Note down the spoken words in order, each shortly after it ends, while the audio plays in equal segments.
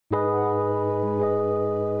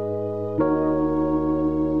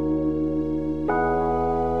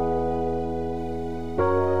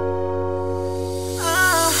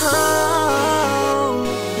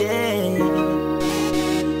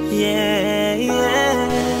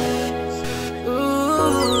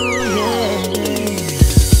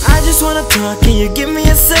wanna talk, can you give me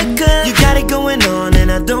a second? You got it going on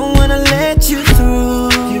and I don't wanna let you through.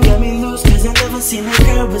 You got me loose cause I never seen a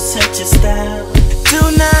girl with such a style.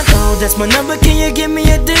 290, that's my number, can you give me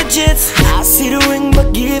your digits? I see the ring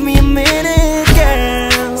but give me a minute,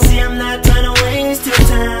 girl. See, I'm not trying to waste your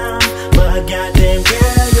time, but goddamn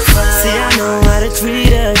girl, you're fine. See, I know how to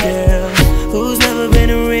treat a girl who's never been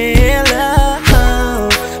a real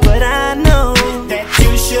love, but I know that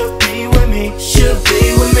you should be with me, should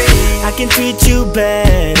be with me. I can treat you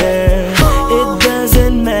better, it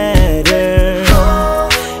doesn't matter.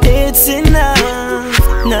 It's enough,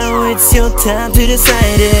 now it's your time to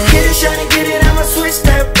decide it. Get it, shawty, get it, I'ma switch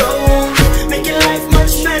that role, make your life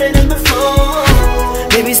much better than before.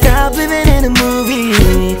 Baby, stop living in a movie,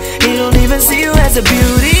 he don't even see you as a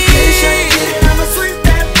beauty. Get it, shawty, get it, I'ma switch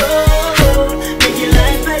that role, make your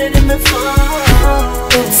life better than before.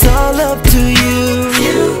 It's all up to you,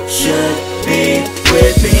 you should be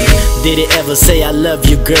with me. Did it ever say I love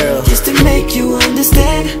you, girl? Just to make you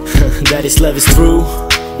understand that his love is true.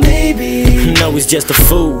 Maybe no, he's just a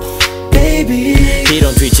fool. Baby, he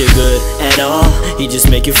don't treat you good at all, he just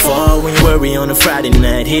make you fall. When you worry on a Friday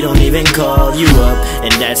night, he don't even call you up.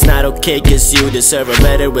 And that's not okay, cause you deserve a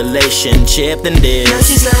better relationship than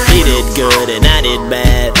this. He did good and I did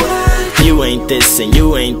bad, you ain't this and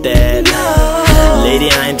you ain't that. Lady,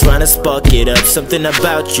 I ain't tryna spark it up, something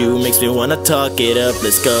about you makes me wanna talk it up.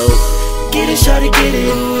 Let's go. Get it, shawty, get it.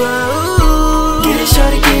 Get it,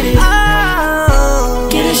 shawty, get it.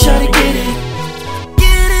 Get it, shawty, get it.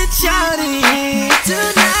 Get it, shawty,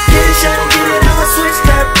 tonight. Get it, shawty, get it, I'ma switch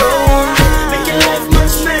that role, make your life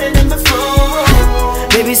much better than before.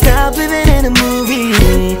 Baby, stop living in a movie,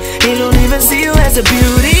 he don't even see you as a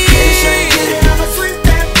beauty. Get it, shawty, get it, I'ma switch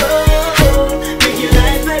that role, make your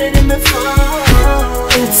life better than before.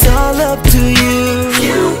 It's all up to you,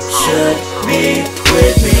 you should be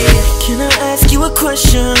with me. Can I ask you a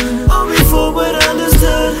question? Are we forward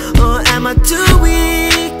understood, or am I too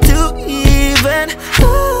weak to even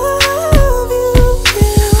love you?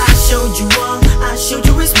 I showed you all, I showed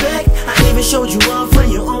you respect, I even showed you off when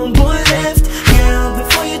your own boy left. Girl,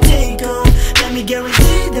 before you take off, let me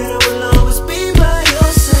guarantee that I will always be by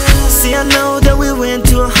your side. See, I know that we went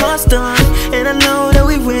through a hard start, and I know that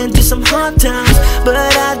we went through some hard times, but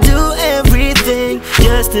I do everything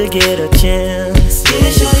just to get a chance. Get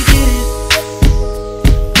it, shawty, get it.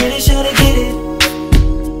 Get it, shawty, get it.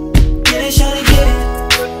 Get it, shawty, get it.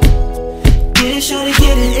 Get it, shawty,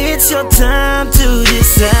 get it. It's your time to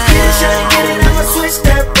decide. Get it, shawty, get it, I'ma switch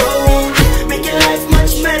that role, make your life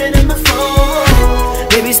much better than before.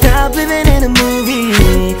 Baby, stop living in a movie,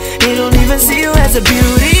 he don't even see you as a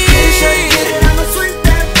beauty. Get it, shawty, get it, I'ma switch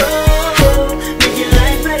that role, make your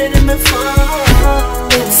life better than before.